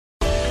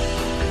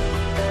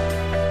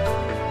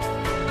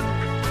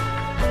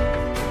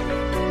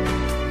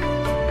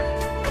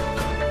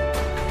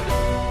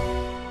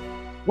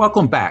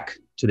Welcome back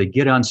to the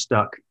Get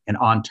Unstuck and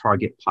On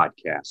Target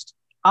podcast.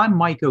 I'm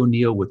Mike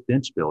O'Neill with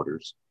Bench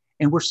Builders,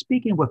 and we're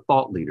speaking with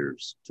thought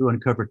leaders to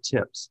uncover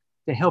tips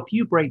to help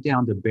you break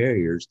down the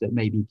barriers that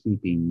may be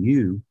keeping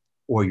you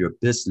or your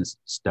business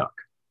stuck.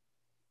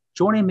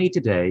 Joining me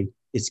today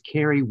is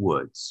Carrie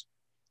Woods.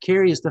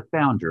 Carrie is the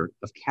founder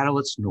of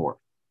Catalyst North.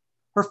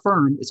 Her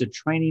firm is a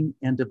training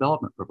and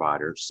development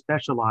provider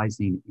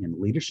specializing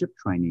in leadership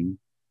training,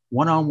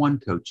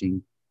 one-on-one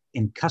coaching,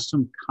 and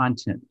custom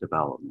content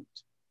development.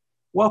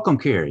 Welcome,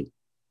 Carrie.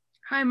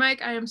 Hi,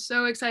 Mike. I am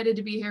so excited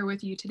to be here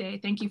with you today.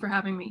 Thank you for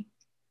having me.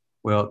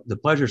 Well, the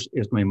pleasure is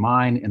going to be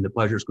mine, and the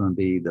pleasure is going to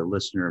be the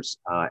listeners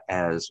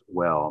as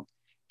well.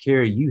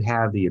 Carrie, you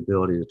have the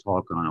ability to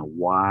talk on a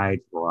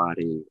wide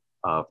variety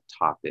of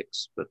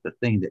topics, but the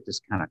thing that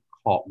just kind of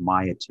caught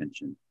my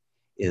attention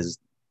is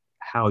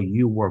how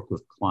you work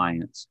with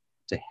clients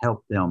to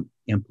help them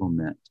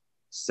implement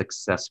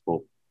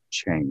successful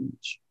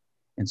change.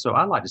 And so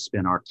I'd like to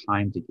spend our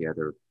time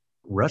together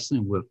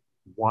wrestling with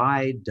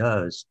why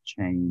does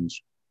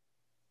change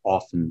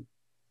often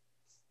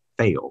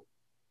fail?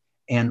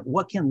 And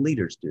what can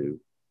leaders do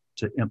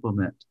to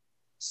implement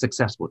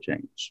successful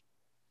change?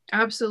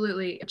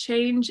 Absolutely.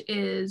 Change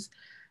is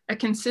a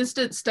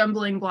consistent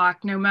stumbling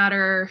block, no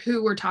matter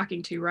who we're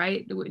talking to,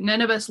 right?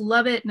 None of us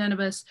love it. None of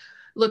us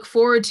look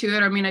forward to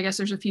it. I mean, I guess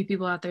there's a few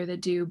people out there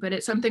that do, but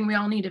it's something we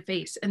all need to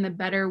face. And the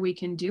better we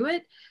can do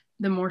it,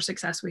 the more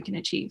success we can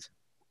achieve.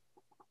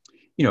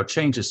 You know,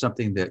 change is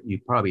something that you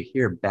probably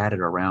hear batted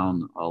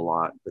around a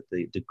lot, but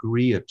the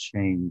degree of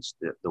change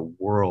that the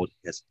world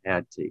has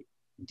had to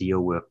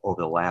deal with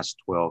over the last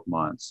 12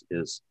 months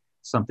is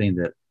something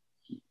that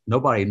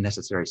nobody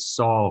necessarily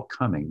saw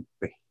coming,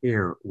 but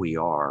here we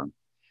are.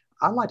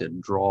 I'd like to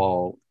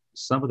draw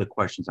some of the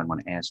questions I'm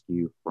going to ask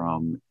you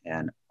from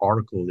an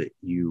article that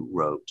you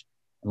wrote.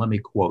 And let me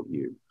quote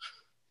you.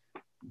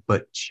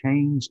 But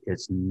change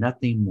is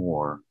nothing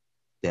more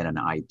than an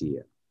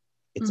idea.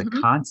 It's a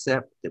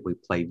concept that we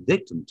play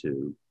victim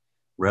to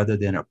rather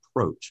than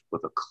approach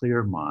with a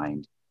clear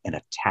mind and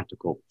a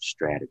tactical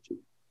strategy.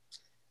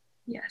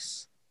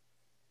 Yes.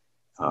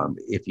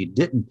 If you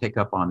didn't pick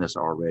up on this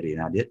already,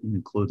 and I didn't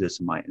include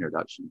this in my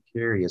introduction,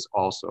 Carrie is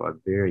also a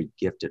very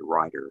gifted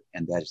writer,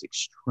 and that is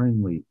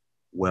extremely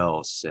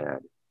well said.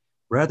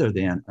 Rather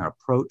than an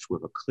approach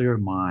with a clear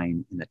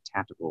mind and a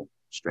tactical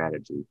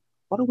strategy,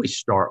 why don't we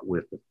start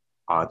with the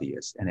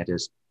obvious, and it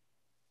is,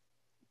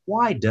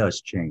 why does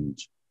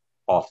change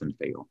often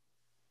fail?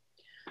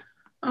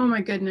 Oh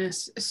my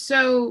goodness.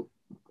 So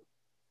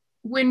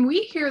when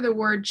we hear the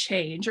word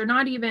change, or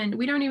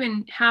we don't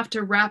even have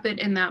to wrap it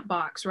in that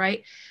box,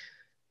 right?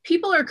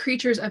 People are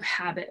creatures of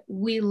habit.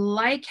 We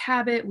like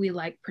habit. We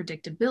like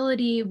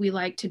predictability. We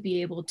like to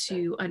be able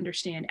to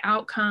understand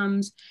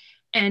outcomes.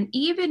 And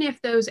even if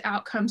those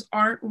outcomes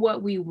aren't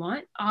what we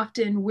want,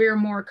 often we're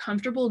more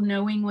comfortable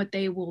knowing what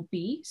they will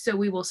be. So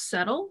we will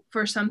settle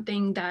for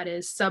something that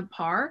is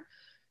subpar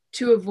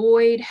to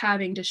avoid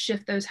having to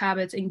shift those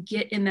habits and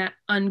get in that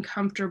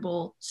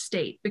uncomfortable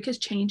state, because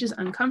change is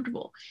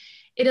uncomfortable.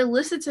 It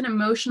elicits an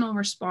emotional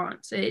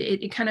response.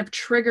 It kind of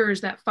triggers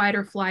that fight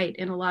or flight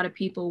in a lot of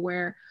people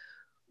where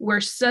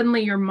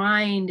suddenly your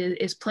mind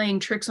is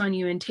playing tricks on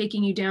you and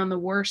taking you down the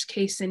worst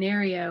case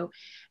scenario.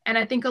 And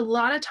I think a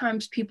lot of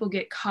times people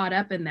get caught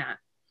up in that.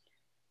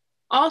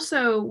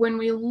 Also, when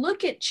we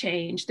look at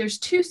change, there's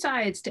two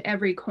sides to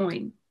every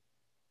coin.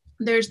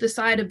 There's the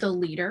side of the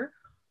leader.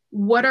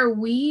 What are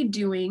we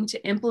doing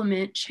to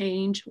implement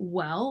change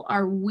well?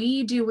 Are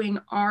we doing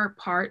our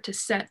part to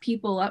set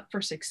people up for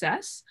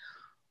success?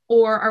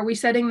 Or are we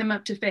setting them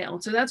up to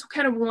fail? So that's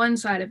kind of one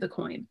side of the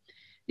coin.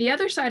 The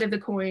other side of the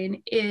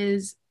coin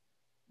is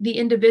the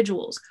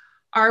individuals.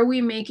 Are we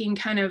making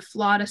kind of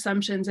flawed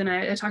assumptions? And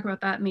I talk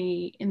about that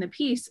in the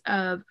piece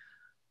of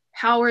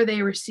how are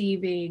they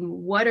receiving?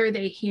 What are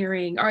they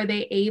hearing? Are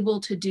they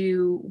able to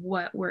do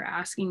what we're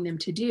asking them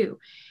to do?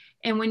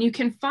 And when you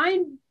can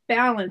find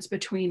balance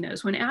between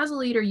those, when as a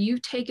leader,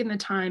 you've taken the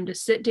time to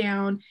sit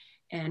down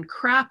and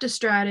craft a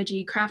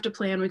strategy, craft a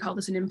plan, we call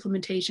this an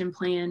implementation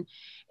plan,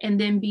 and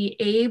then be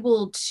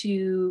able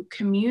to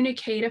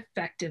communicate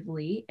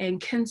effectively and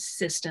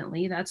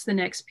consistently, that's the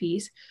next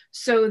piece,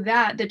 so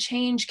that the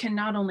change can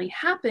not only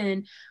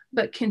happen,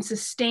 but can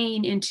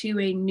sustain into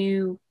a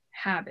new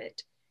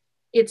habit.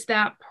 It's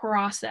that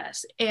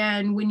process.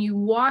 And when you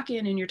walk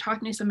in and you're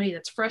talking to somebody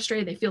that's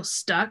frustrated, they feel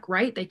stuck,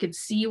 right? They could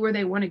see where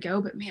they want to go,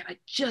 but man, I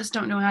just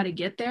don't know how to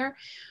get there.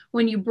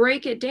 When you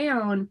break it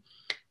down,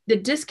 the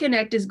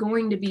disconnect is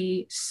going to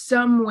be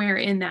somewhere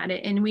in that.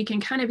 And we can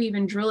kind of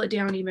even drill it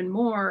down even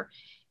more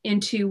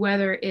into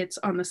whether it's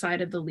on the side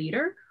of the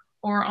leader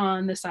or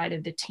on the side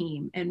of the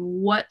team, and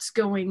what's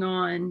going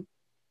on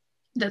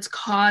that's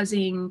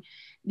causing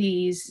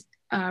these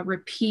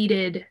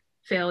repeated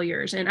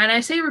failures. And I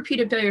say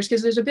repeated failures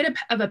because there's a bit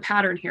of a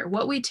pattern here.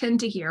 What we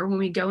tend to hear when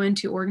we go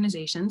into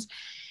organizations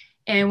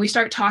and we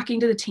start talking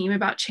to the team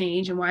about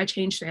change and why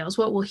change fails,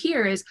 what we'll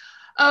hear is,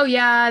 oh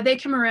yeah, they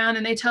come around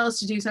and they tell us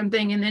to do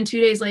something, and then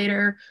 2 days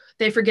later,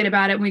 they forget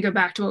about it and we go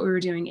back to what we were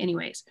doing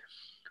anyways.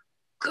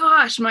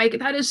 gosh, Mike,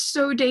 that is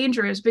so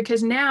dangerous,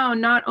 because now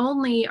not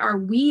only are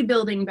we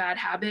building bad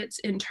habits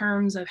in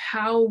terms of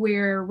how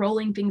we're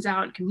rolling things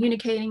out and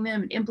communicating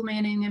them and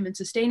implementing them and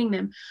sustaining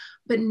them,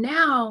 but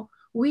now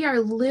we are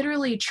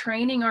literally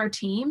training our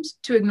teams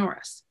to ignore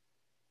us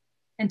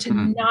and to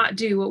not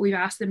do what we've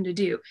asked them to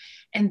do.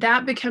 And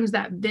that becomes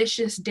that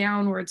vicious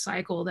downward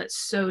cycle that's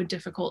so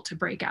difficult to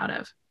break out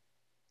of.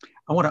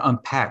 I want to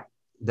unpack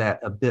that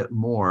a bit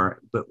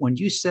more, but when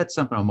you said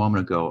something a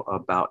moment ago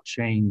about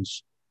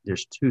change,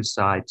 there's two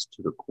sides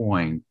to the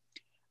coin.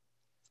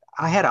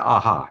 I had an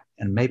aha,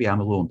 and maybe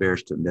I'm a little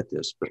embarrassed to admit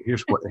this, but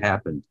here's what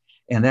happened.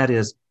 And that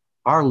is,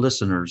 our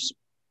listeners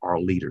are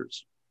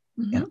leaders.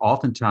 Mm-hmm. And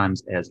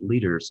oftentimes as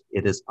leaders,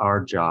 it is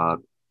our job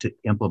to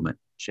implement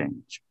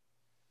change.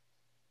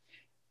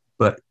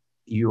 But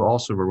you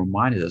also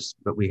reminded us,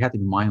 but we have to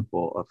be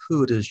mindful of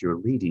who it is you're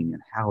leading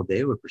and how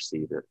they would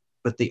perceive it.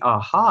 But the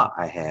aha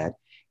I had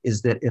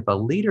is that if a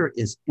leader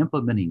is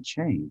implementing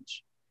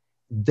change,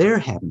 they're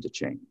having to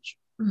change.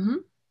 Mm-hmm.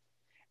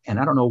 And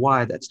I don't know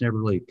why that's never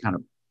really kind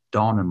of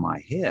dawned in my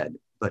head.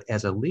 But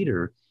as a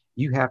leader,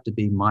 you have to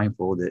be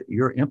mindful that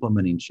you're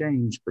implementing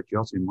change, but you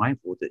also be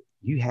mindful that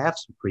you have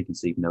some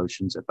preconceived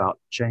notions about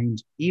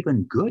change,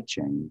 even good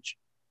change,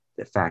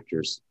 that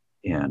factors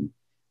in.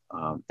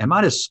 Am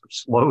I just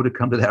slow to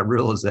come to that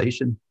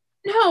realization?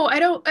 No, I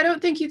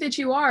don't think that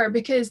you are,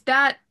 because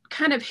that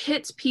kind of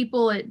hits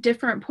people at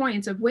different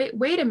points of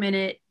wait a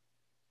minute.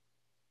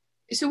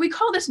 So we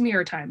call this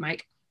mirror time,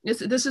 Mike.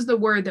 This is the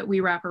word that we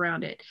wrap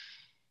around it.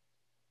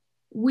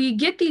 We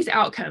get these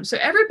outcomes. So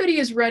everybody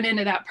has run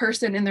into that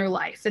person in their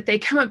life that they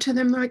come up to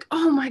them, they're like,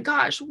 oh my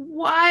gosh,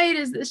 why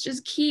does this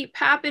just keep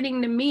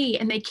happening to me?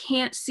 And they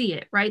can't see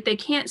it, right? They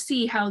can't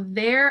see how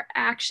their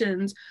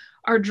actions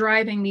are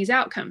driving these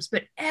outcomes.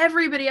 But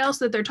everybody else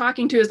that they're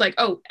talking to is like,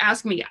 oh,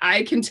 ask me.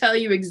 I can tell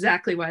you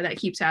exactly why that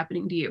keeps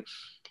happening to you.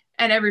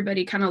 And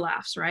everybody kind of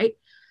laughs, right?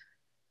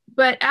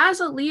 But as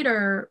a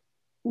leader,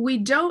 we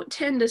don't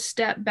tend to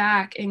step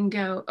back and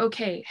go,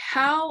 okay,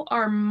 how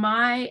are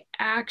my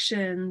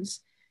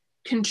actions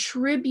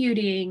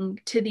contributing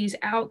to these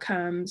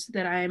outcomes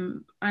that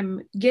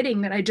I'm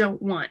getting that I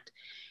don't want?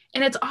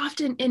 And it's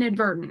often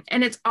inadvertent,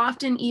 and it's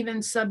often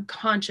even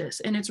subconscious,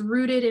 and it's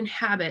rooted in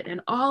habit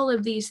and all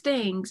of these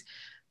things.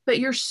 But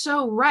you're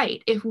so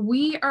right. If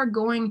we are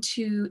going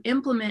to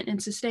implement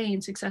and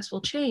sustain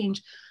successful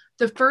change,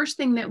 the first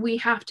thing that we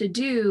have to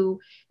do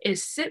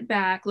is sit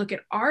back, look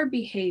at our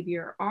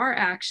behavior, our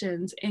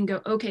actions, and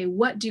go, okay,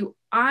 what do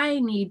I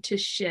need to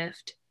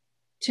shift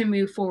to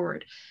move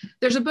forward?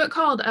 There's a book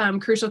called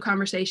Crucial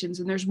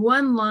Conversations, and there's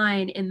one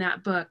line in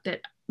that book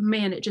that,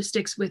 man, it just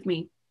sticks with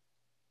me.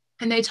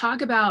 And they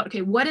talk about,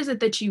 okay, what is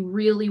it that you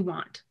really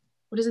want?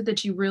 What is it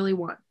that you really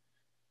want?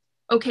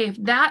 Okay, if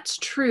that's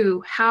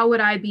true, how would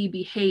I be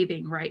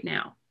behaving right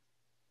now?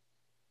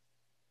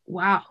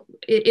 Wow,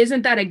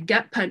 isn't that a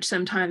gut punch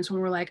sometimes when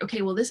we're like,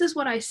 okay, well, this is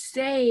what I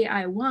say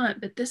I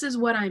want, but this is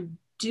what I'm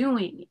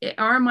doing.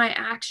 Are my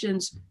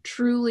actions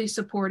truly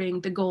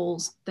supporting the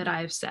goals that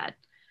I've set?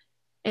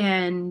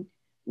 And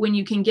when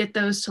you can get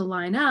those to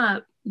line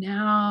up,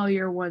 now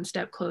you're one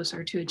step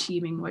closer to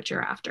achieving what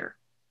you're after.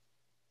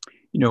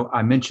 You know,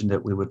 I mentioned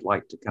that we would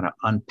like to kind of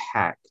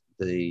unpack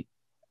the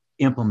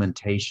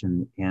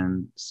implementation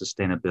and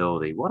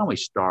sustainability. Why don't we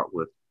start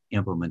with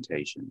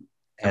implementation?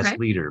 As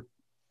leader,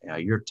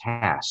 you're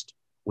tasked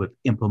with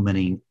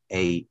implementing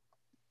a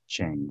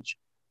change.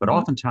 But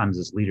oftentimes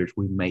as leaders,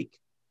 we make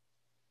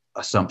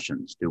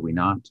assumptions, do we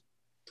not?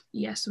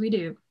 Yes, we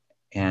do.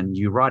 And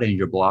you write in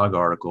your blog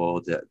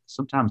article that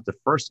sometimes the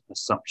first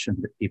assumption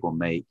that people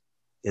make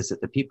is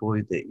that the people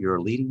that you're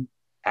leading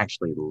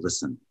actually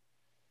listen.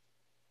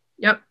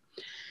 Yep.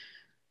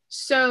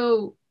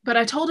 So, but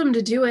I told him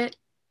to do it.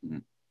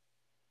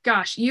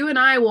 Gosh, you and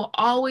I will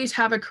always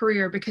have a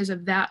career because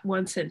of that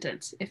one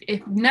sentence.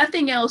 If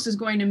nothing else is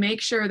going to make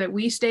sure that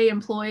we stay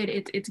employed,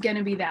 it's going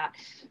to be that.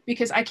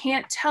 Because I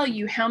can't tell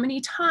you how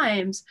many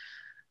times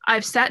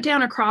I've sat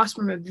down across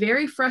from a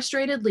very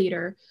frustrated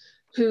leader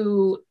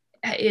who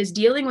is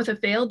dealing with a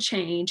failed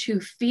change, who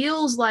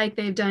feels like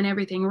they've done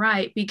everything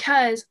right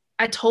because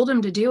I told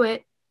him to do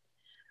it.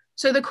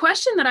 So the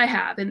question that I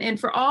have, and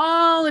for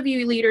all of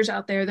you leaders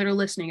out there that are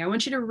listening, I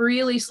want you to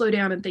really slow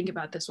down and think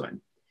about this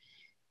one.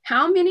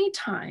 How many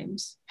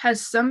times has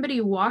somebody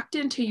walked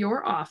into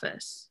your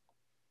office,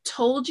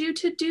 told you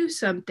to do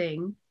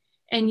something,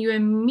 and you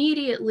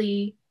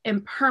immediately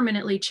and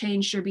permanently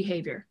changed your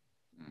behavior?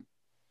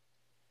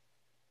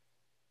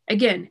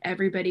 Again,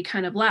 everybody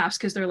kind of laughs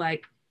because they're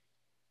like,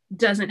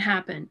 doesn't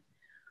happen.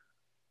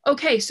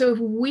 Okay, so if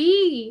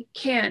we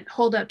can't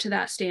hold up to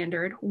that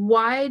standard,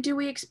 why do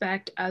we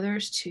expect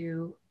others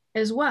to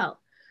as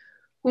well?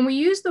 When we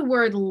use the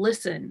word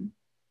listen,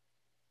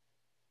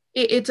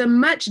 it's a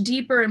much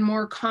deeper and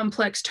more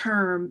complex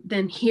term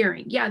than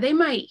hearing. Yeah, they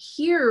might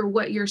hear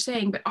what you're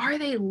saying, but are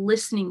they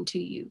listening to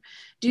you?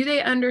 Do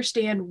they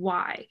understand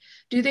why?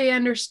 Do they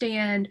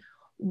understand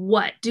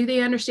what? Do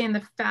they understand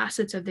the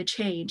facets of the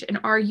change? And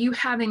are you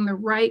having the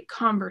right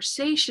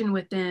conversation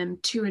with them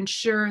to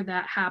ensure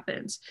that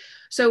happens?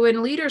 So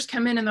when leaders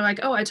come in and they're like,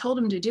 oh, I told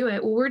them to do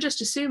it, well, we're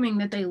just assuming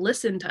that they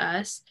listen to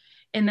us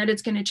and that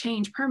it's going to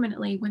change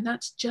permanently, when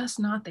that's just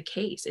not the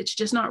case. It's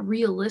just not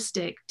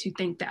realistic to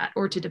think that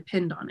or to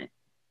depend on it.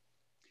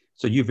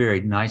 So you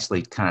very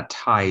nicely kind of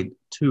tied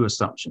two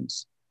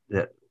assumptions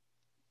that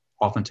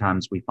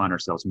oftentimes we find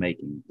ourselves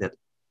making, that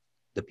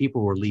the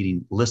people we're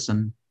leading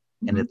listen,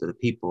 and that the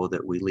people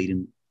that we lead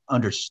in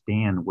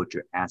understand what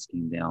you're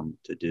asking them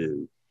to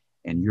do.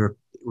 And you're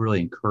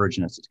really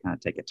encouraging us to kind of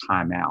take a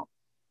time out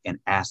and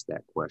ask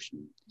that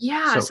question.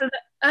 Yeah. So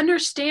the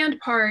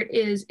understand part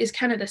is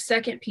kind of the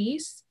second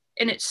piece.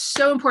 And it's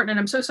so important. And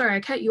I'm so sorry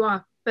I cut you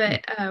off,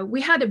 but we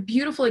had a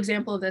beautiful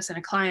example of this in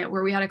a client,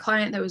 where we had a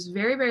client that was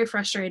very, very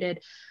frustrated.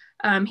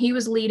 He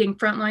was leading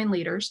frontline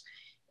leaders,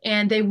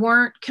 and they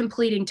weren't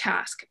completing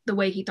tasks the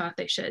way he thought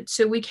they should.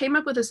 So we came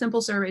up with a simple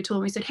survey tool,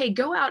 and we said, hey,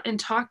 go out and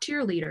talk to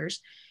your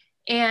leaders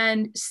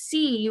and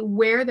see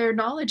where their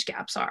knowledge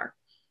gaps are.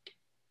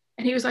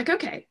 And he was like,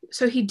 okay.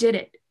 So he did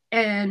it.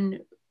 And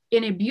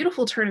in a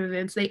beautiful turn of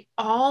events, they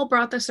all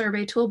brought the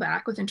survey tool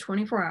back within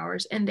 24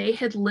 hours, and they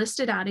had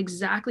listed out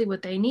exactly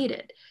what they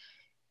needed.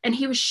 And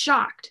he was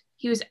shocked.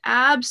 He was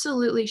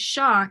absolutely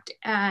shocked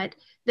at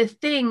the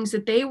things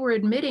that they were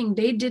admitting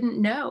they didn't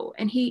know.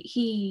 And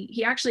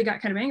he actually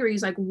got kind of angry.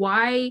 He's like,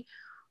 why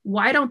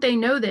don't they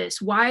know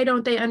this? Why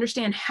don't they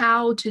understand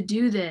how to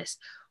do this?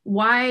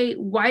 Why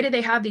do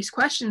they have these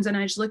questions? And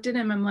I just looked at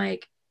him. I'm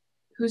like,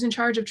 who's in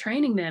charge of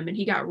training them? And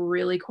he got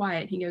really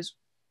quiet. He goes,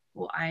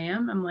 well, I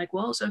am. I'm like,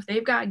 well, so if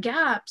they've got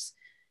gaps,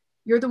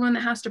 you're the one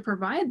that has to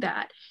provide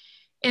that.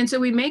 And so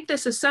we make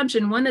this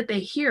assumption, one, that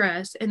they hear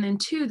us, and then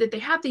two, that they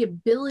have the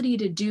ability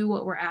to do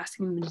what we're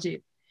asking them to do.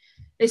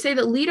 They say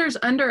that leaders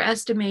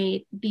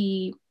underestimate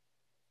the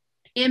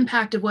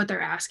impact of what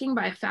they're asking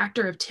by a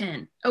factor of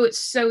 10. Oh, it's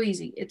so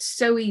easy. It's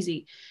so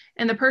easy.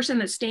 And the person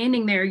that's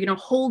standing there,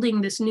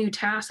 holding this new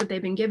task that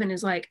they've been given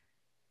is like,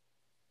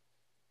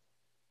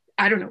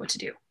 I don't know what to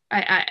do.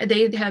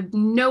 They have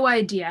no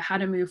idea how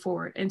to move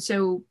forward. And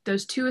so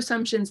those two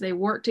assumptions, they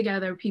work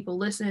together. People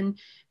listen,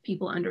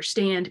 people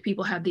understand,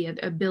 people have the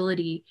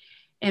ability,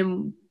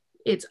 and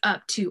it's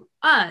up to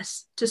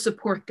us to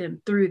support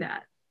them through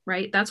that,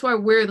 right? That's why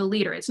we're the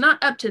leader. It's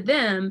not up to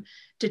them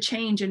to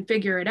change and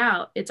figure it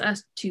out. It's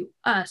us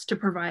to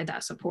provide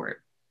that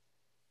support.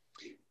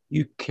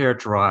 You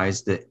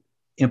characterize the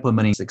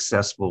implementing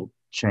successful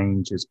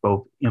change as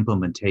both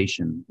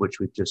implementation,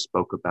 which we just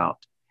spoke about,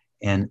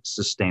 and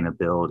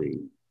sustainability.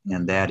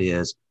 And that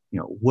is,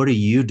 what are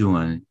you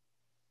doing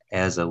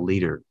as a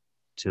leader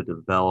to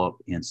develop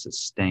and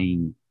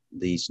sustain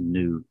these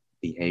new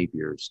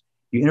behaviors?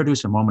 You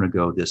introduced a moment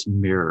ago this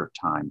mirror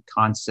time,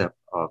 concept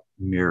of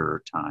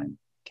mirror time.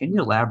 Can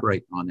you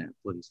elaborate on that,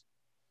 please?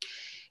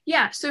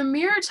 Yeah, so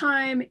mirror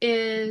time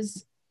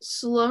is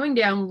slowing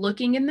down,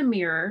 looking in the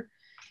mirror,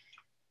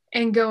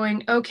 and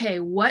going, okay,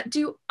 what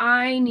do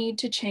I need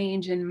to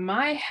change in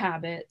my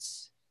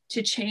habits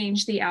to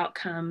change the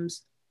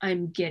outcomes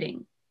I'm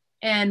getting?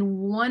 And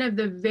one of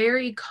the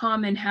very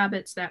common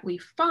habits that we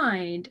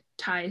find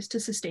ties to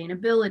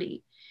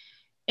sustainability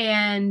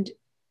and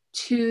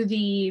to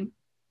the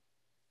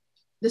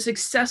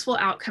successful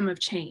outcome of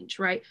change,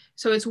 right?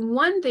 So it's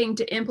one thing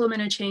to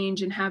implement a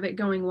change and have it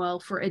going well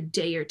for a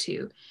day or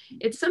two.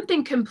 It's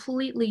something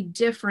completely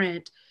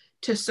different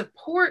to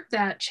support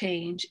that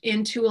change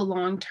into a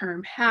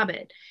long-term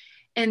habit.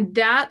 And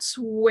that's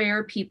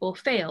where people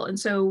fail. And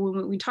so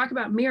when we talk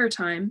about mirror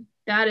time,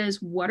 that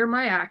is, what are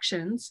my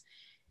actions?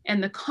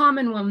 And the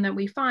common one that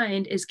we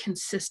find is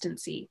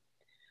consistency.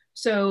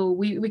 So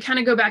we kind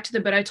of go back to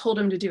but I told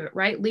him to do it,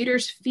 right?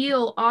 Leaders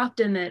feel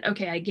often that,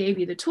 okay, I gave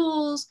you the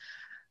tools,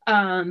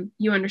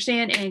 you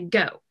understand, and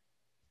go.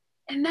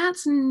 And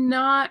that's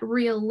not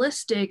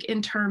realistic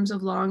in terms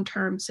of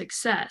long-term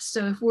success.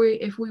 So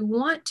if we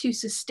want to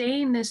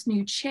sustain this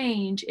new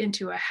change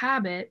into a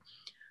habit,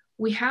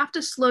 we have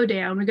to slow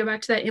down. We go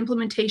back to that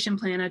implementation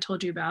plan I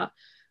told you about,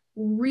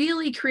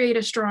 really create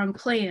a strong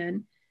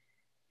plan.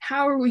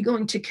 How are we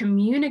going to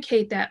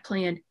communicate that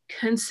plan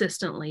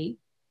consistently,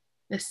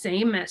 the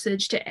same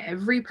message to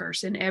every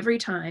person, every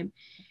time?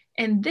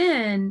 And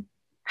then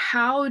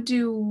how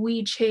do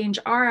we change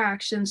our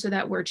actions so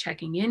that we're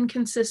checking in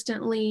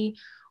consistently,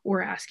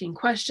 we're asking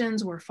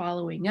questions, we're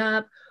following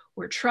up,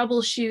 we're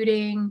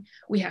troubleshooting,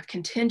 we have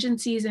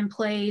contingencies in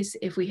place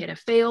if we hit a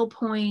fail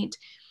point.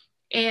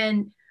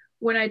 And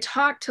when I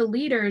talk to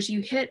leaders,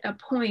 you hit a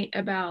point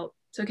about,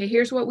 okay,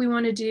 here's what we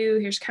want to do,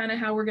 here's kind of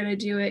how we're going to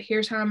do it,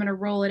 here's how I'm going to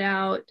roll it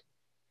out.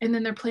 And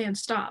then their plan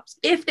stops,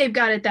 if they've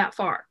got it that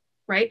far,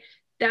 right?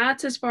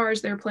 That's as far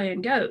as their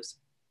plan goes.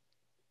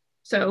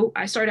 So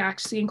I start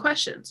asking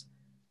questions.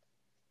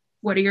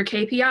 What are your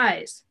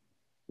KPIs?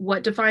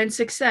 What defines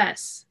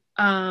success?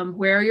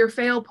 Where are your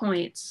fail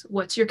points?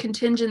 What's your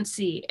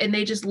contingency? And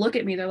they just look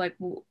at me. They're like,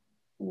 well,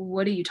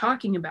 what are you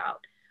talking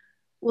about?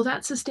 Well,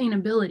 that's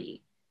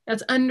sustainability.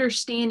 That's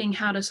understanding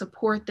how to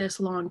support this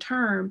long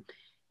term.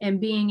 and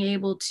being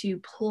able to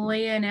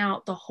plan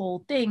out the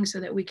whole thing so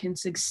that we can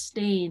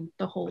sustain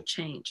the whole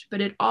change.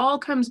 But it all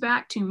comes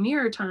back to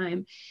mirror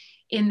time,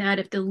 in that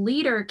if the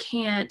leader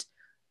can't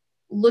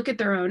look at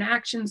their own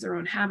actions, their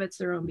own habits,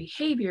 their own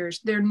behaviors,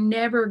 they're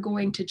never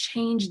going to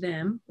change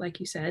them. Like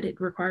you said,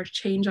 it requires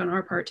change on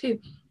our part too,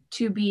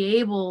 to be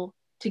able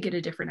to get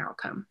a different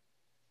outcome.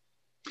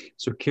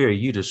 So Carrie,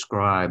 you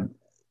describe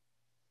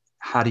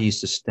how do you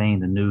sustain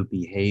the new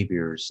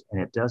behaviors,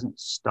 and it doesn't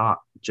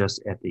stop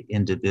just at the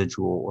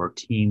individual or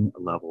team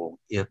level.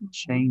 If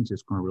change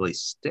is going to really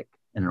stick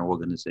in an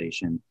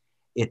organization,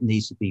 it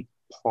needs to be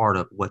part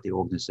of what the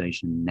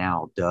organization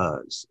now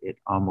does. It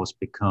almost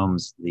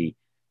becomes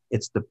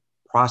it's the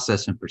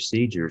process and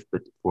procedures,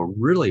 but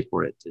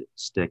for it to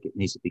stick, it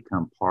needs to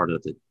become part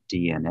of the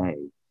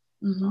DNA.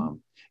 Mm-hmm.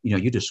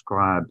 You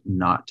described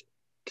not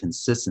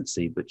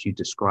consistency, but you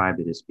described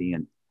it as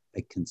being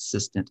a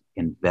consistent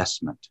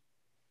investment.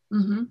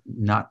 Mm-hmm.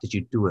 Not that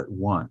you do it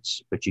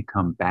once, but you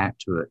come back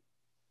to it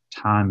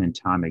time and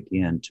time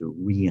again to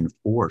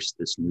reinforce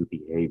this new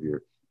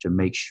behavior, to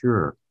make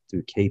sure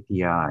through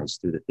KPIs,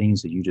 through the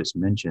things that you just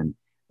mentioned,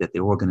 that the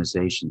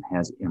organization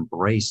has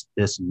embraced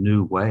this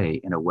new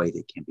way in a way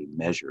that can be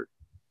measured.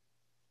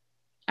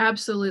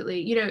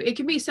 Absolutely. It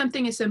can be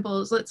something as simple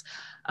as so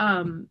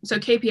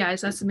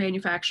KPIs, that's the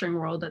manufacturing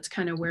world. That's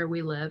kind of where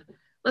we live.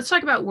 Let's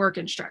talk about work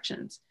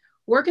instructions.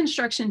 Work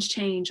instructions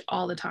change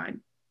all the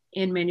time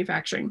in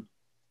manufacturing.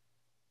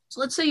 So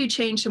let's say you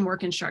change some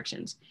work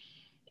instructions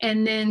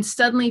and then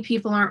suddenly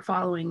people aren't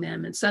following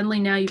them. And suddenly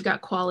now you've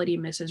got quality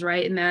misses,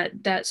 right? And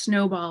that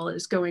snowball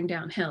is going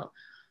downhill.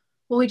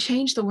 Well, we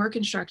changed the work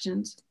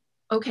instructions.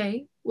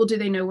 Okay. Well, do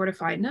they know where to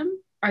find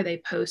them? Are they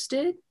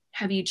posted?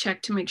 Have you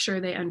checked to make sure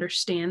they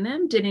understand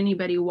them? Did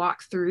anybody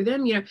walk through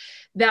them?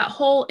 That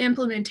whole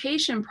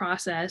implementation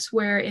process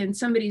where in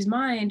somebody's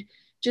mind,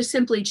 just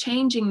simply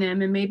changing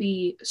them and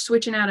maybe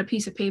switching out a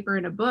piece of paper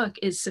in a book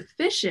is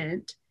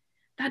sufficient.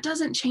 That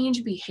doesn't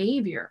change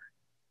behavior.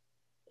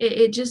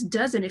 It just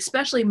doesn't,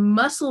 especially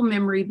muscle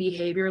memory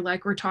behavior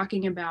like we're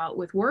talking about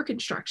with work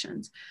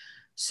instructions.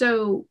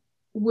 So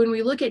when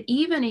we look at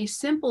even a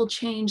simple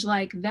change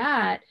like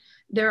that,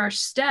 there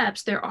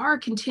are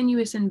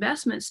continuous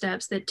investment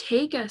steps that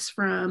take us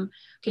from,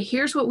 okay,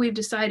 here's what we've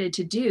decided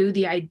to do,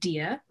 the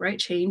idea, right?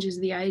 Change is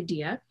the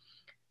idea,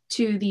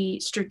 to the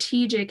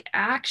strategic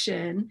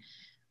action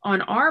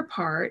on our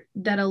part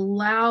that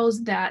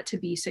allows that to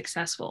be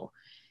successful.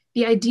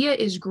 The idea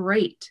is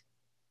great,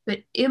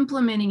 but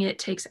implementing it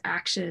takes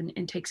action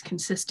and takes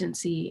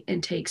consistency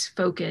and takes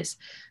focus.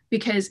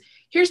 Because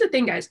here's the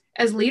thing, guys,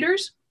 as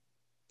leaders,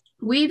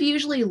 we've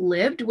usually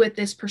lived with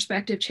this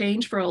perspective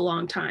change for a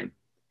long time.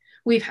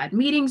 We've had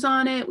meetings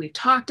on it. We've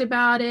talked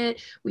about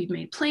it. We've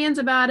made plans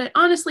about it.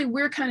 Honestly,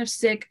 we're kind of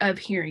sick of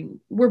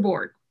hearing. We're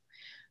bored.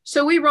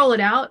 So we roll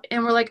it out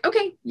and we're like,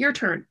 okay, your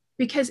turn.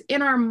 Because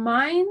in our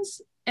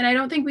minds, and I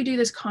don't think we do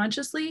this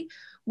consciously,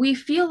 we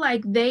feel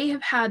like they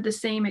have had the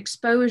same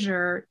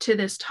exposure to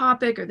this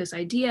topic or this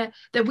idea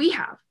that we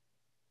have.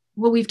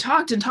 Well, we've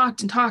talked and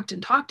talked and talked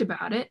and talked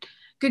about it.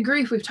 Good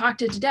grief, we've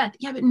talked it to death.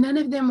 Yeah, but none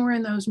of them were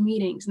in those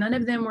meetings. None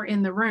of them were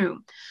in the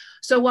room.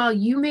 So while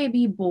you may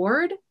be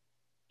bored,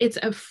 it's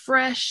a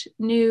fresh,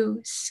 new,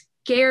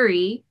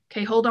 scary,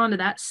 okay, hold on to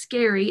that,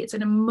 scary. It's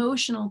an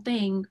emotional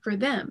thing for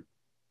them.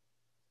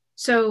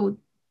 So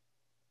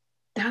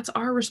that's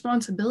our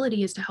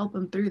responsibility, is to help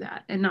them through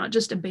that and not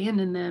just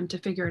abandon them to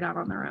figure it out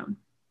on their own.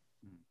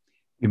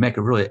 You make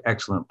a really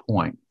excellent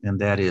point, and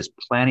that is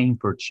planning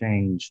for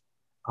change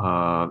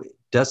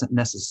doesn't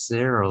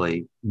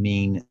necessarily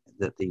mean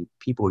that the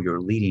people you're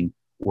leading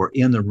were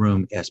in the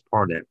room as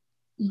part of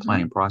that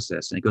planning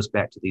process. And it goes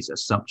back to these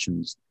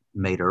assumptions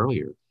made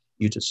earlier.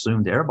 You just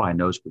assume that everybody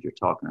knows what you're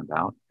talking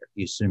about.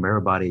 You assume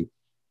everybody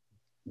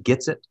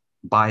gets it,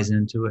 buys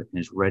into it,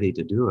 and is ready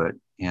to do it.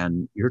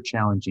 And you're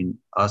challenging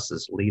us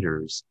as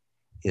leaders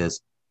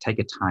is take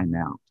a time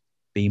out.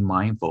 Be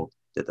mindful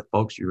that the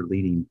folks you're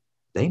leading,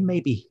 they may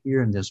be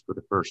hearing this for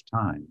the first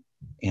time.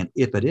 And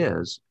if it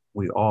is,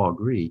 we all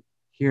agree,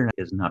 hearing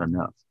it is not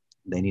enough.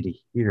 They need to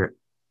hear it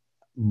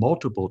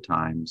multiple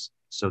times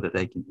so that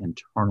they can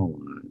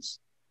internalize.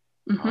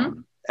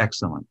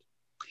 Excellent.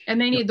 And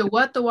they need the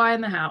what, the why,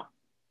 and the how.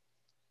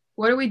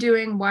 What are we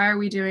doing? Why are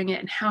we doing it?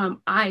 And how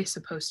am I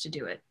supposed to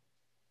do it?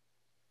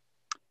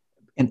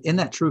 And isn't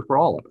that true for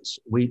all of us?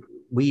 We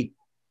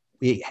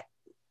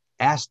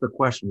ask the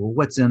question, well,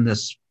 what's in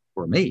this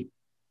for me?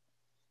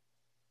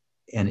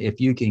 And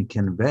if you can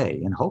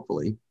convey, and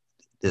hopefully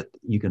that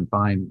you can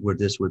find where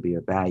this would be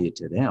of value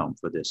to them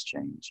for this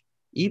change,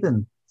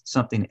 even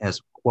something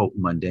as, quote,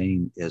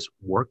 mundane as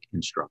work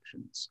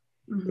instructions,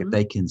 if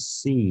they can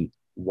see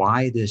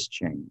why this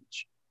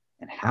change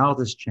and how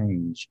this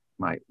change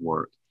might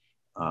work,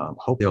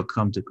 hope they'll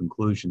come to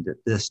conclusion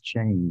that this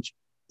change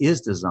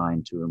is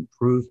designed to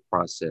improve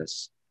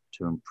process,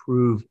 to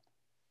improve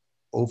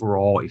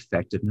overall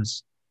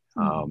effectiveness.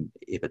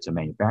 If it's a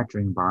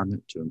manufacturing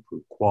environment, to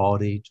improve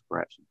quality, to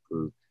perhaps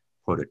improve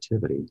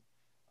productivity.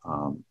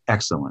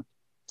 Excellent.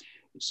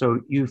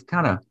 So you've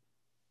kind of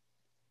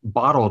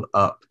bottled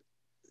up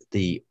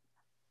the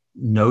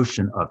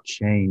notion of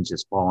change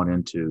has fallen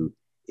into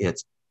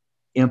its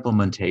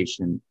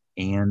implementation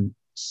and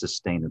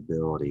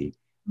sustainability.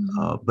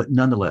 But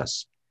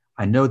nonetheless,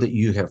 I know that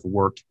you have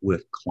worked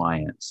with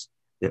clients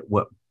that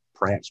what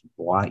perhaps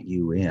brought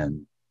you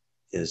in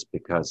is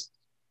because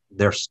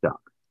they're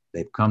stuck.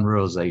 They've come to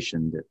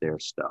realization that they're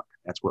stuck.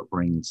 That's what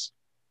brings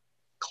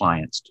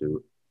clients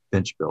to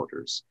Bench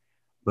Builders.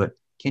 But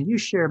can you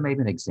share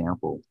maybe an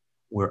example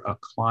where a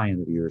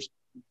client of yours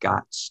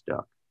got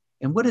stuck?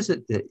 And what is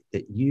it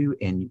that you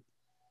and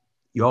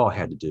you all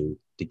had to do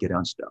to get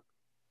unstuck?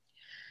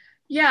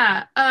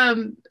 Yeah.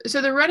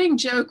 So the running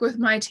joke with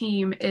my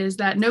team is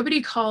that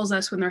nobody calls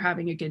us when they're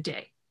having a good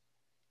day,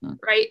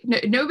 right?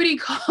 Nobody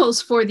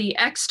calls for the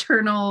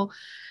external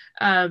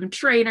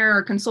trainer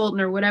or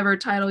consultant or whatever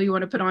title you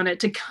want to put on it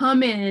to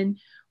come in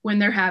when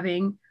they're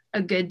having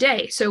a good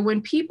day. So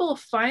when people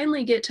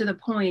finally get to the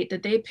point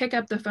that they pick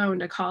up the phone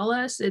to call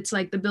us, it's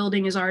like the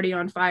building is already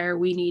on fire.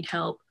 We need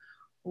help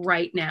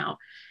right now.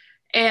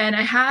 And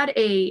I had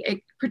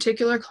a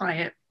particular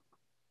client.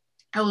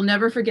 I will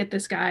never forget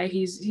this guy.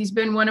 He's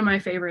been one of my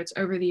favorites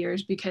over the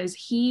years because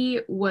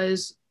he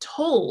was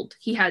told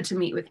he had to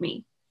meet with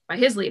me by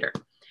his leader,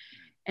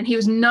 and he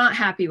was not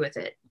happy with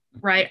it,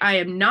 right? I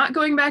am not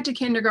going back to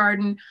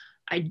kindergarten.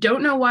 I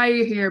don't know why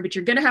you're here, but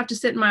you're going to have to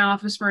sit in my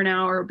office for an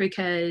hour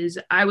because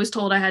I was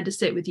told I had to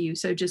sit with you.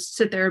 So just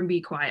sit there and be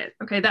quiet.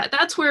 Okay.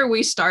 That's where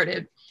we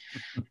started.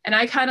 And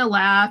I kind of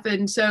laugh.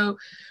 And so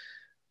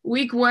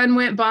week one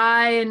went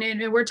by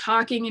and we're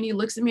talking and he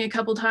looks at me a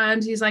couple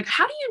times. He's like,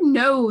 how do you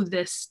know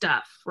this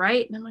stuff?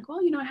 Right. And I'm like,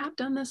 well, I have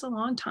done this a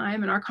long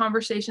time. And our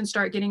conversations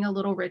start getting a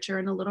little richer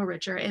and a little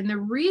richer. And the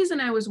reason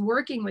I was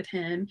working with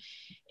him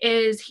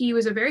is he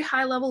was a very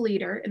high level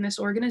leader in this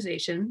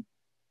organization,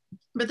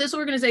 but this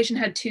organization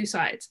had two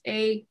sides,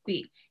 A,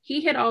 B.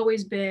 He had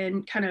always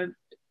been kind of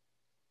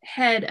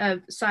head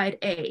of side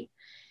A.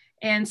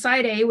 And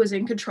side A was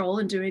in control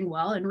and doing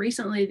well. And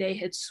recently they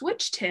had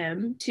switched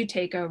him to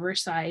take over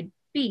side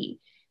B,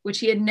 which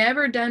he had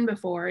never done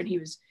before. And he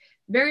was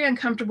very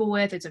uncomfortable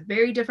with. It's a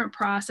very different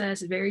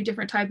process, a very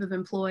different type of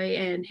employee.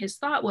 And his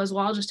thought was,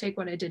 well, I'll just take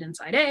what I did in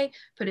side A,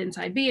 put it in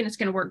side B, and it's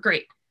going to work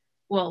great.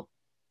 Well,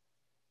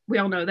 we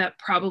all know that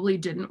probably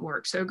didn't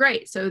work so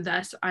great. So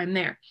thus I'm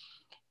there.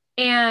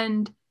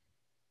 And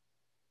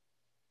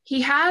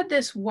he had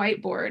this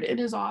whiteboard in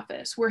his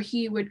office where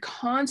he would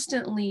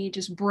constantly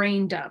just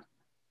brain dump.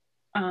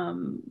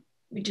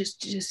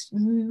 Just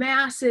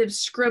massive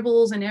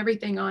scribbles and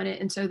everything on it.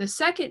 And so the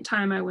second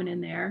time I went in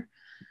there,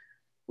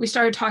 we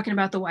started talking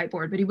about the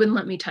whiteboard, but he wouldn't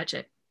let me touch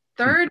it.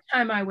 Third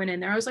time I went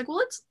in there, I was like,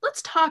 well,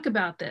 let's talk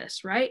about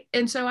this, right?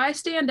 And so I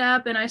stand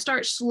up and I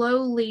start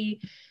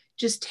slowly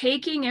just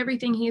taking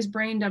everything he's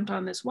brain dumped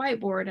on this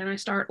whiteboard and I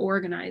start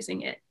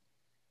organizing it.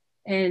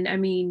 And I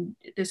mean,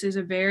 this is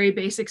a very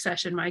basic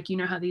session, Mike. You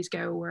know how these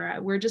go, where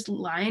we're just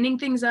lining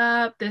things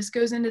up. This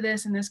goes into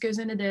this and this goes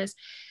into this.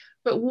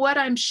 But what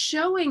I'm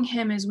showing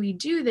him as we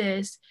do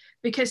this,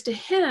 because to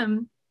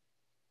him,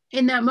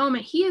 in that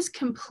moment, he is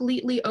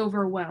completely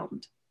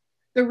overwhelmed.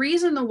 The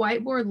reason the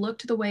whiteboard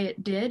looked the way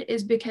it did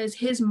is because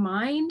his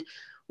mind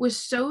was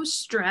so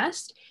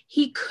stressed,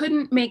 he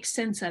couldn't make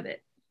sense of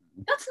it.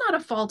 That's not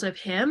a fault of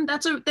him.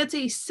 That's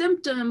a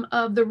symptom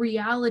of the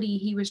reality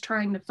he was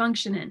trying to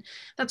function in.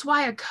 That's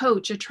why a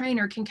coach, a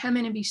trainer can come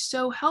in and be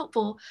so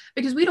helpful,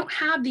 because we don't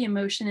have the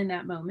emotion in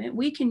that moment.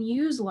 We can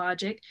use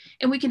logic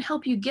and we can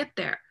help you get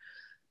there.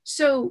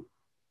 So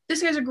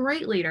this guy's a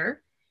great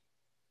leader.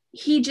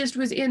 He just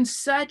was in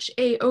such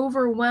a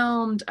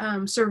overwhelmed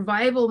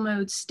survival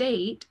mode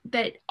state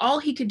that all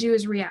he could do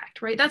is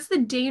react, right? That's the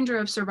danger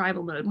of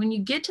survival mode. When you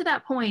get to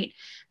that point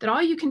that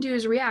all you can do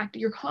is react,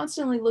 you're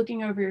constantly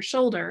looking over your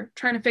shoulder,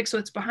 trying to fix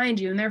what's behind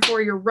you. And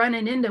therefore you're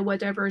running into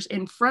whatever's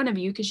in front of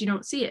you because you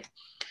don't see it.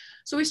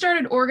 So we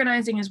started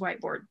organizing his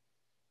whiteboard.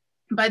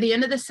 By the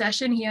end of the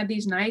session, he had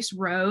these nice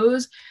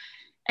rows.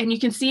 And you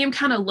can see him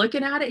kind of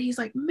looking at it. He's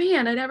like,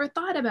 man, I never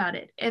thought about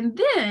it. And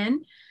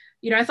then,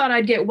 I thought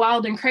I'd get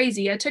wild and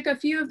crazy. I took a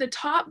few of the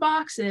top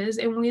boxes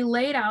and we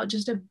laid out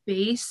just a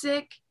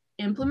basic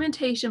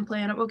implementation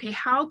plan of, okay,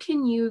 how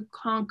can you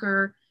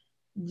conquer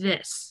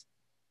this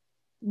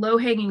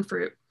low-hanging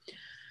fruit?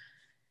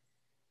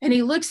 And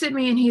he looks at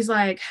me and he's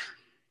like,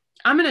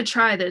 I'm going to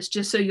try this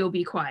just so you'll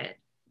be quiet.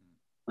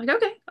 I'm like,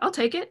 okay, I'll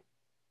take it.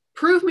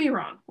 Prove me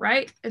wrong,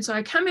 right? And so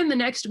I come in the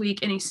next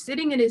week and he's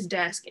sitting at his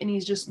desk and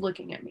he's just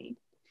looking at me.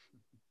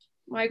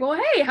 I'm like, well,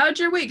 hey, how'd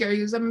your week go? He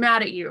goes, I'm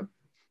mad at you.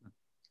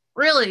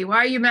 Really? Why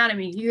are you mad at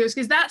me? He goes,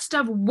 because that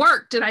stuff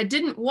worked and I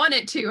didn't want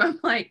it to. I'm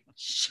like,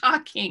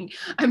 shocking.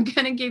 I'm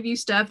going to give you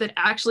stuff that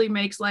actually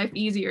makes life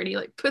easier. And he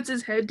puts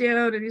his head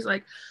down and he's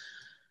like,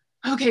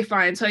 okay,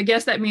 fine. So I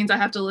guess that means I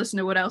have to listen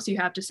to what else you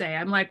have to say.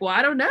 I'm like, well,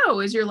 I don't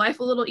know. Is your life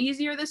a little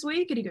easier this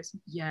week? And he goes,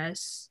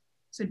 yes.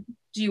 So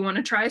do you want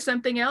to try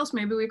something else?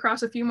 Maybe we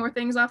cross a few more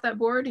things off that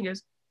board. He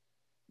goes,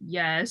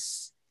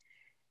 yes.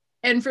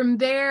 And from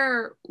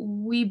there,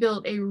 we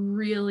built a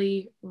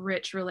really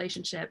rich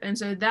relationship. And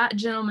so that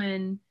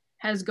gentleman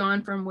has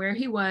gone from where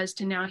he was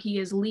to now he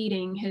is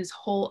leading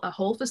a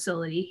whole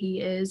facility. He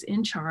is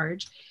in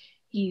charge.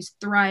 He's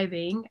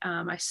thriving.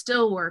 I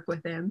still work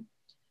with him,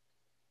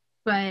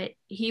 but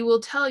he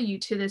will tell you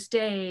to this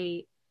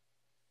day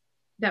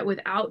that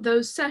without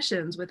those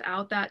sessions,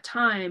 without that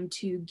time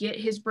to get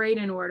his brain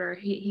in order,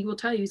 he will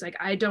tell you, he's like,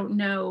 I don't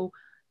know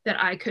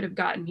that I could have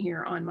gotten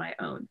here on my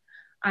own.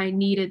 I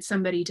needed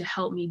somebody to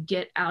help me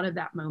get out of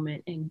that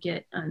moment and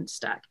get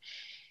unstuck.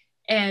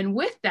 And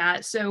with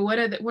that, so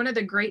one of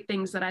the great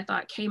things that I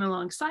thought came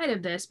alongside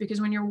of this,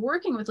 because when you're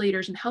working with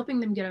leaders and helping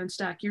them get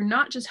unstuck, you're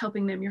not just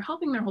helping them, you're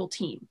helping their whole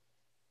team,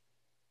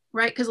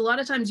 right? Because a lot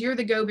of times you're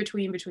the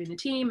go-between between the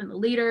team and the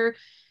leader,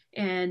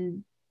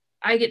 and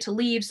I get to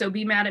leave, so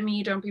be mad at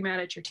me, don't be mad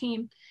at your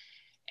team.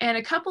 And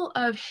a couple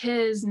of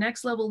his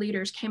next level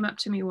leaders came up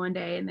to me one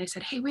day and they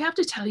said, hey, we have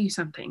to tell you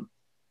something.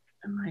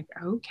 I'm like,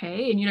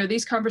 okay. And, you know,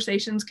 these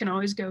conversations can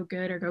always go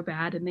good or go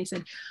bad. And they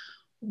said,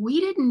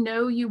 we didn't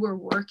know you were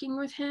working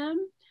with him.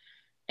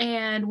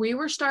 And we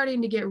were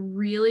starting to get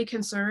really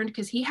concerned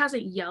because he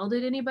hasn't yelled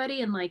at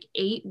anybody in like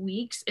 8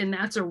 weeks, and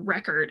that's a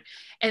record.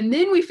 And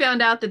then we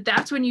found out that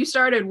that's when you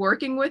started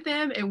working with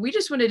him. And we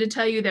just wanted to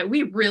tell you that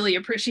we really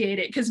appreciate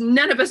it because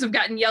none of us have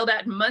gotten yelled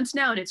at in months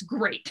now, and it's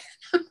great.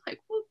 I'm like,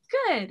 well,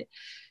 good.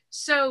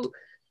 So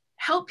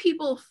help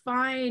people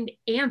find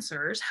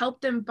answers,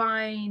 help them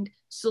find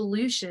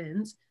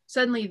solutions.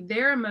 Suddenly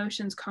their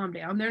emotions calm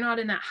down. They're not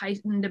in that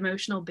heightened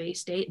emotional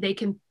base state. They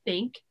can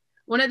think.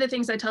 One of the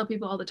things I tell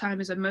people all the time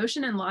is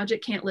emotion and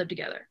logic can't live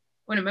together.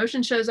 When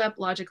emotion shows up,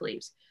 logic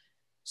leaves.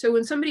 So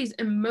when somebody's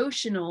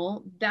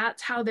emotional,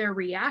 that's how they're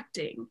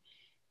reacting.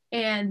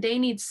 And they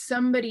need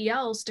somebody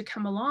else to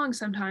come along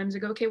sometimes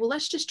and go, okay, well,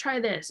 let's just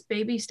try this.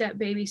 Baby step,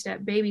 baby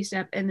step, baby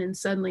step. And then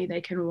suddenly they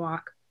can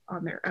walk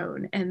on their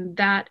own. And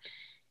that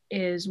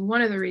is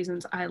one of the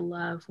reasons I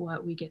love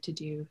what we get to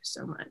do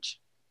so much.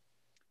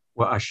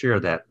 Well, I share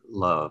that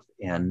love.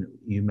 And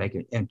you make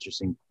an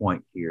interesting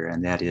point here,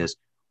 and that is,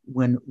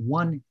 when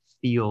one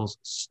feels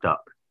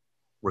stuck,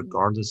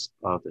 regardless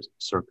of the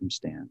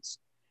circumstance,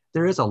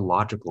 there is a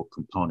logical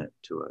component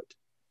to it.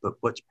 But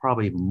what's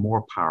probably even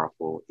more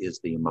powerful is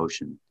the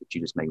emotion that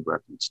you just made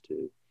reference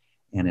to.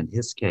 And in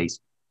his case,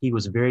 he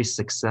was very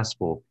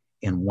successful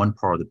in one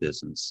part of the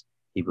business.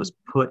 He was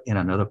put in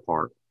another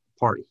part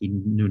he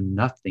knew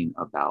nothing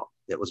about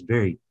that was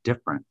very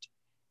different.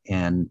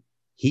 And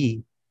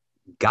he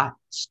got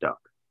stuck.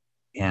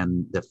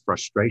 And the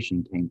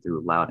frustration came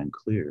through loud and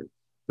clear.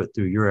 But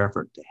through your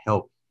effort to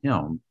help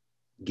him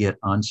get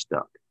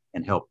unstuck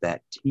and help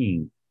that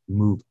team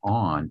move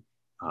on,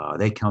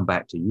 they come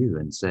back to you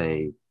and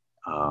say,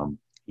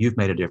 you've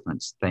made a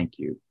difference. Thank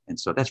you. And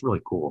so that's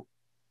really cool.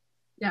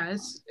 Yeah,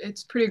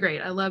 it's pretty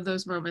great. I love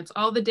those moments.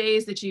 All the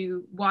days that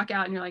you walk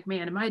out and you're like,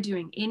 man, am I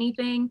doing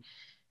anything?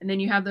 And then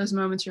you have those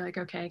moments, you're like,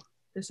 okay,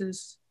 this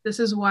is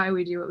why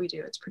we do what we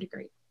do. It's pretty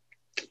great.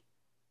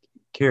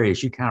 Carrie,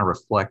 as you kind of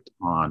reflect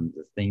on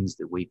the things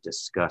that we've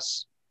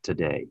discussed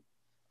today,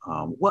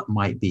 what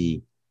might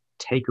be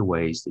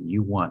takeaways that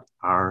you want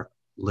our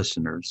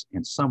listeners,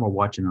 and some are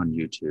watching on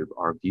YouTube,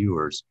 our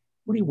viewers,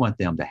 what do you want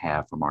them to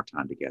have from our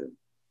time together?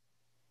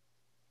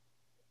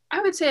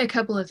 I would say a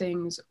couple of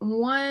things.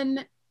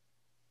 One,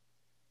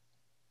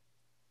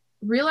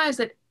 realize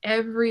that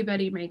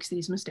everybody makes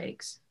these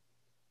mistakes.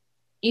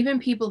 Even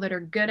people that are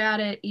good at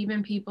it,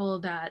 even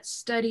people that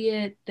study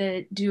it,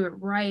 that do it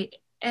right,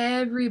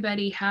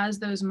 everybody has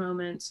those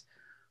moments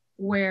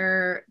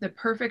where the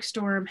perfect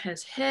storm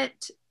has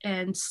hit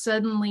and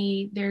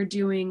suddenly they're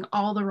doing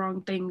all the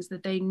wrong things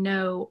that they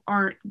know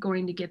aren't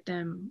going to get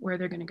them where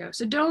they're going to go.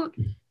 So don't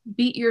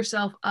beat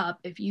yourself up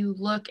if you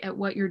look at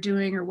what you're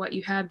doing or what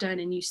you have done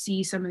and you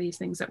see some of these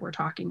things that we're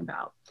talking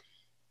about.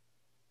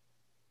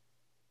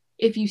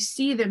 If you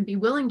see them, be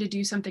willing to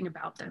do something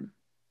about them.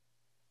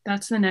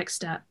 That's the next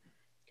step.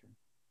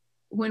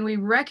 When we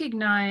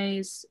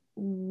recognize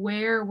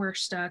where we're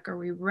stuck, or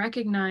we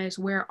recognize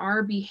where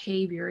our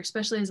behavior,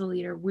 especially as a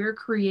leader, we're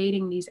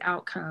creating these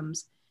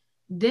outcomes,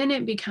 then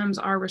it becomes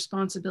our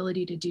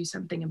responsibility to do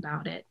something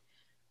about it.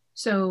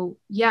 So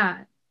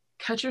yeah,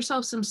 cut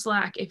yourself some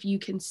slack if you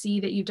can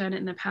see that you've done it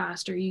in the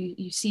past, or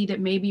you see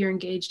that maybe you're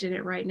engaged in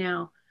it right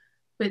now,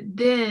 but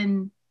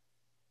then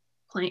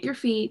plant your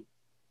feet,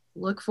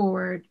 look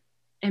forward,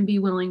 and be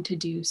willing to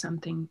do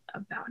something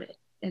about it.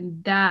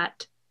 And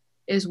that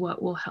is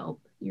what will help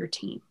your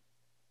team.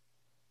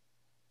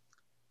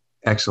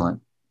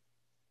 Excellent.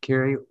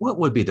 Carrie, what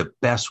would be the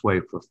best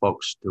way for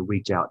folks to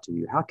reach out to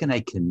you? How can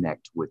they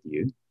connect with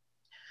you?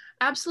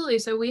 Absolutely.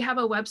 So we have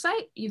a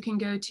website. You can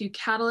go to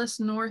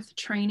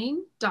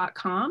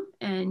catalystnorthtraining.com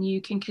and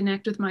you can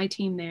connect with my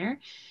team there.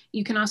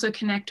 You can also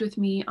connect with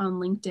me on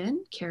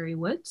LinkedIn, Carrie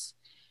Woods.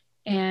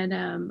 And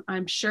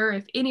I'm sure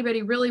if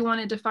anybody really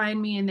wanted to find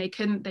me and they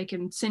couldn't, they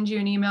can send you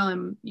an email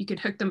and you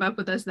could hook them up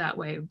with us that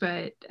way.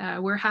 But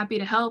we're happy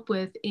to help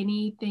with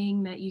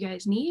anything that you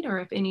guys need, or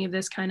if any of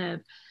this kind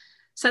of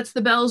sets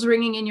the bells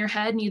ringing in your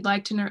head and you'd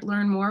like to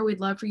learn more, we'd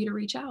love for you to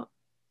reach out.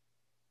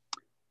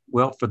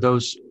 Well, for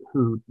those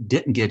who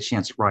didn't get a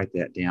chance to write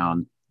that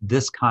down,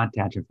 this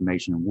contact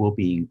information will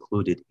be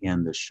included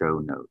in the show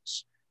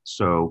notes.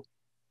 So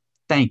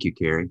thank you,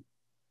 Carrie.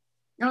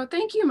 Oh,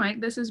 thank you,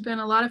 Mike. This has been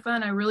a lot of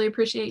fun. I really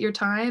appreciate your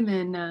time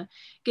and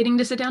getting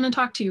to sit down and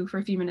talk to you for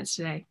a few minutes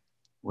today.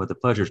 Well, the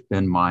pleasure's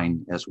been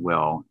mine as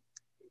well.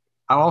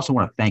 I also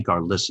want to thank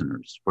our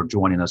listeners for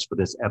joining us for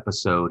this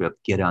episode of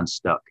Get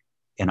Unstuck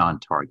and On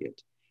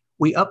Target.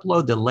 We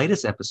upload the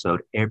latest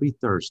episode every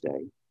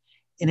Thursday.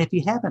 And if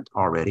you haven't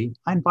already,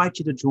 I invite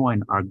you to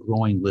join our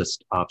growing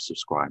list of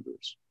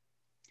subscribers.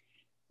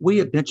 We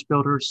at Bench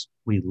Builders,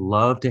 we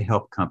love to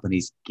help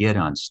companies get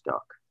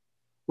unstuck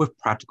with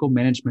practical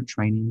management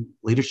training,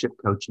 leadership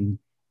coaching,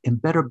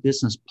 and better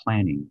business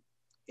planning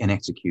and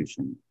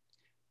execution.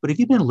 But if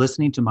you've been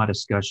listening to my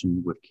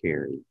discussion with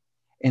Carrie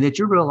and that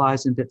you're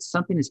realizing that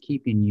something is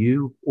keeping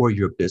you or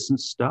your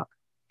business stuck,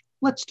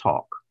 let's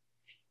talk.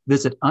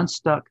 Visit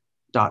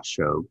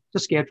unstuck.show to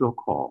schedule a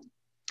call.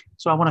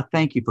 So I want to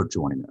thank you for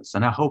joining us,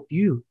 and I hope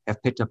you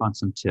have picked up on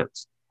some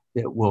tips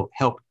that will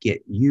help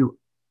get you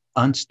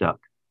unstuck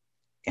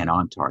and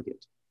on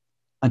target.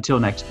 Until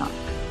next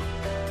time.